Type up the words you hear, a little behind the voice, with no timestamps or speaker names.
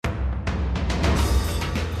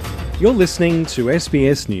You're listening to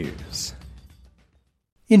SBS News.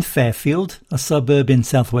 In Fairfield, a suburb in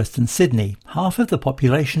southwestern Sydney, half of the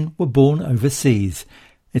population were born overseas.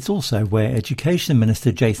 It's also where Education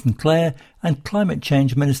Minister Jason Clare and Climate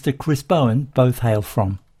Change Minister Chris Bowen both hail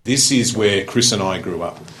from. This is where Chris and I grew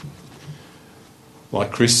up.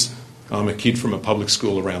 Like Chris, I'm a kid from a public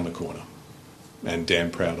school around the corner, and damn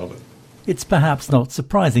proud of it. It's perhaps not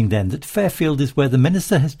surprising then that Fairfield is where the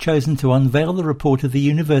Minister has chosen to unveil the report of the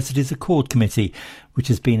university's Accord Committee, which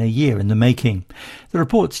has been a year in the making. The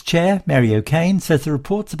report's chair, Mary O'Kane, says the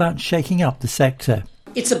report's about shaking up the sector.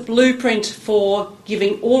 It's a blueprint for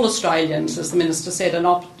giving all Australians, as the Minister said,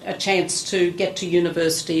 a chance to get to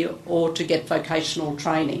university or to get vocational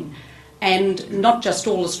training. And not just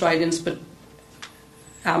all Australians, but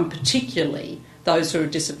particularly those who are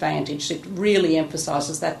disadvantaged. It really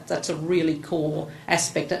emphasises that. That's a really core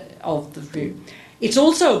aspect of the review. It's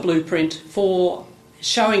also a blueprint for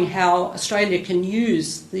showing how Australia can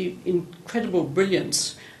use the incredible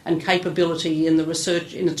brilliance and capability in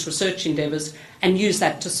its research endeavours and use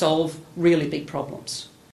that to solve really big problems.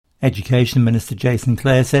 Education Minister Jason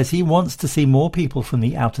Clare says he wants to see more people from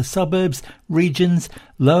the outer suburbs, regions,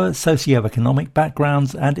 lower socioeconomic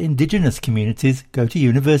backgrounds and Indigenous communities go to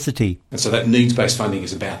university. And so that needs-based funding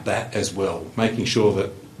is about that as well, making sure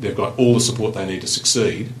that they've got all the support they need to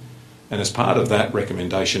succeed. And as part of that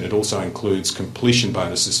recommendation, it also includes completion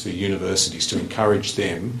bonuses for universities to encourage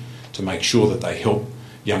them to make sure that they help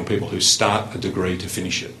young people who start a degree to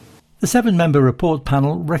finish it. The 7-member report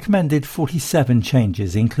panel recommended 47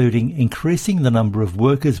 changes, including increasing the number of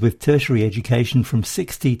workers with tertiary education from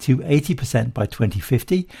 60 to 80% by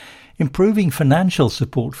 2050, improving financial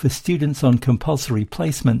support for students on compulsory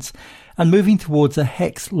placements, and moving towards a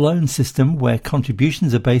HECS loan system where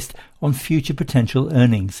contributions are based on future potential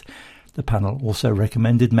earnings. The panel also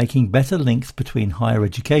recommended making better links between higher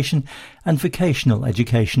education and vocational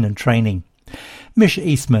education and training. Mish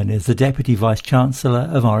Eastman is the Deputy Vice-Chancellor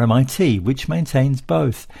of RMIT, which maintains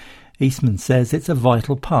both. Eastman says it's a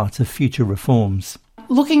vital part of future reforms.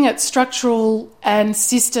 Looking at structural and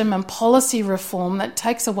system and policy reform that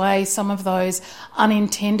takes away some of those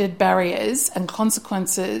unintended barriers and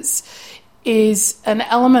consequences is an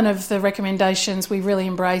element of the recommendations we really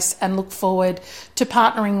embrace and look forward to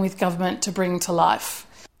partnering with government to bring to life.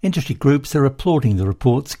 Industry groups are applauding the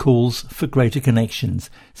report's calls for greater connections,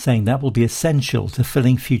 saying that will be essential to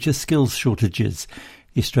filling future skills shortages.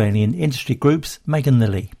 The Australian industry group's Megan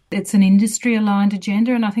Lilly. It's an industry-aligned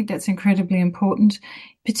agenda, and I think that's incredibly important,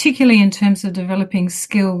 particularly in terms of developing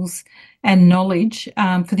skills and knowledge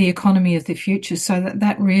for the economy of the future, so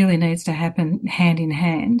that really needs to happen hand in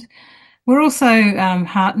hand. We're also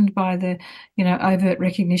heartened by the overt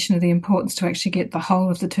recognition of the importance to actually get the whole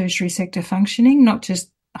of the tertiary sector functioning, not just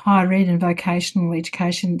higher ed and vocational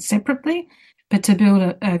education separately, but to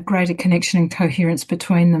build a greater connection and coherence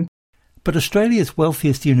between them. But Australia's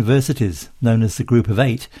wealthiest universities, known as the Group of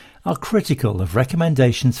Eight, are critical of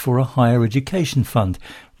recommendations for a higher education fund,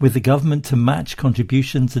 with the government to match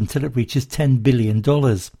contributions until it reaches $10 billion.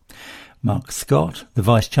 Mark Scott, the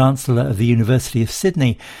Vice-Chancellor of the University of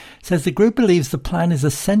Sydney, says the group believes the plan is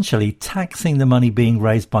essentially taxing the money being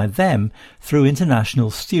raised by them through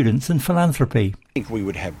international students and philanthropy. I think we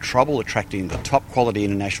would have trouble attracting the top quality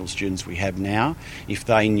international students we have now if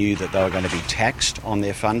they knew that they were going to be taxed on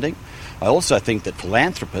their funding. I also think that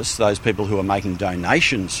philanthropists, those people who are making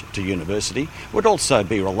donations to university, would also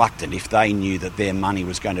be reluctant if they knew that their money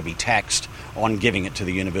was going to be taxed on giving it to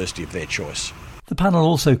the university of their choice. The panel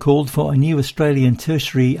also called for a new Australian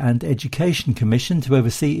Tertiary and Education Commission to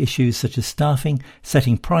oversee issues such as staffing,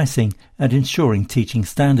 setting pricing and ensuring teaching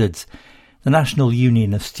standards. The National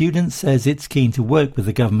Union of Students says it's keen to work with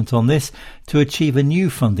the government on this to achieve a new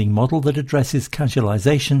funding model that addresses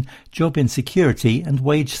casualisation, job insecurity and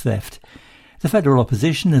wage theft. The federal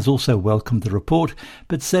opposition has also welcomed the report,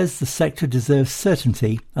 but says the sector deserves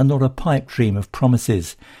certainty and not a pipe dream of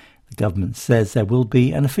promises. The government says there will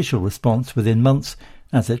be an official response within months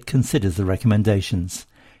as it considers the recommendations.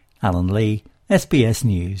 Alan Lee, SBS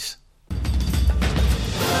News.